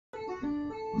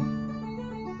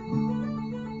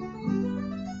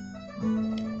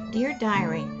Dear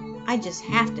Diary, I just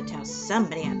have to tell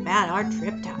somebody about our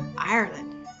trip to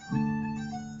Ireland.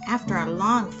 After a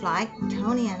long flight,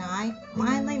 Tony and I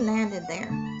finally landed there.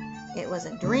 It was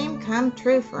a dream come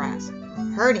true for us,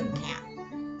 herding camp.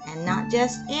 And not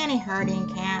just any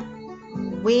herding camp.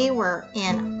 We were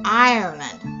in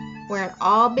Ireland, where it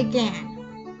all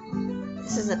began.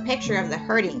 This is a picture of the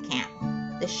herding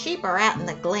camp. The sheep are out in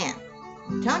the glen.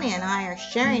 Tony and I are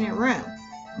sharing a room.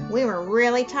 We were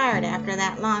really tired after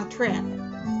that long trip,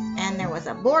 and there was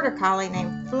a border collie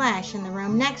named Flash in the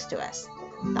room next to us.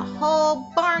 The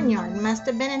whole barnyard must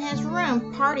have been in his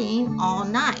room partying all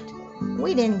night.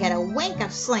 We didn't get a wink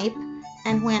of sleep,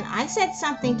 and when I said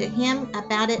something to him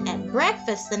about it at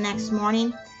breakfast the next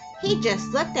morning, he just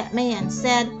looked at me and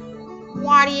said,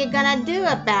 "What are you gonna do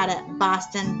about it,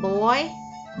 Boston boy?"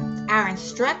 Our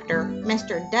instructor,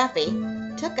 Mr. Duffy,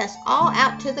 took us all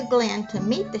out to the glen to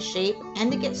meet the sheep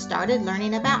and to get started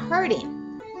learning about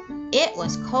herding. It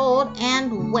was cold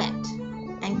and wet,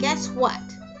 and guess what?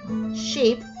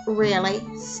 Sheep really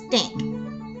stink.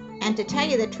 And to tell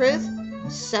you the truth,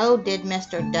 so did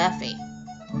Mr. Duffy.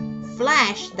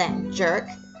 Flash, that jerk,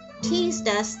 teased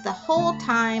us the whole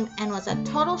time and was a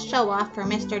total show-off for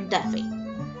Mr. Duffy.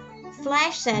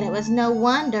 Flash said it was no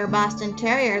wonder Boston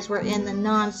Terriers were in the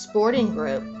non-sporting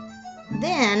group.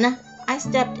 Then I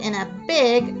stepped in a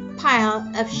big pile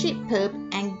of sheep poop,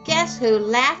 and guess who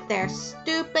laughed their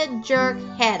stupid jerk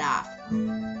head off?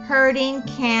 Herding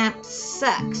camp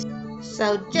sucks.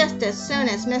 So just as soon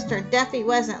as Mr. Duffy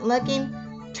wasn't looking,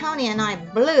 Tony and I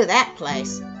blew that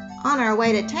place. On our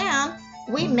way to town,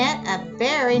 we met a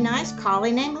very nice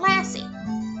collie named Lassie.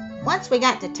 Once we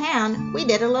got to town, we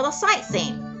did a little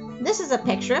sightseeing. This is a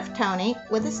picture of Tony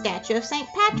with a statue of St.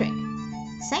 Patrick.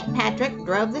 St. Patrick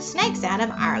drove the snakes out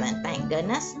of Ireland, thank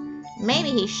goodness.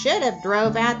 Maybe he should have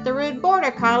drove out the rude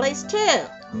border collies too.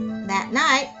 That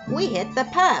night, we hit the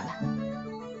pub.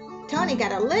 Tony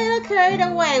got a little carried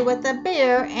away with the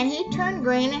beer, and he turned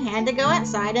green and had to go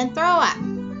outside and throw up.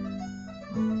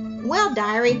 Well,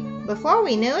 Diary, before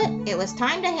we knew it, it was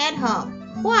time to head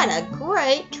home. What a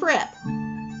great trip!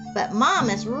 But Mom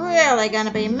is really going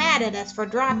to be mad at us for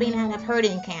dropping out of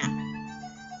herding camp.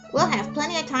 We'll have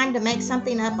plenty of time to make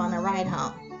something up on the ride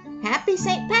home. Happy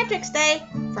St. Patrick's Day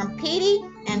from Petey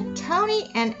and Tony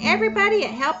and everybody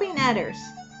at Helping Udders.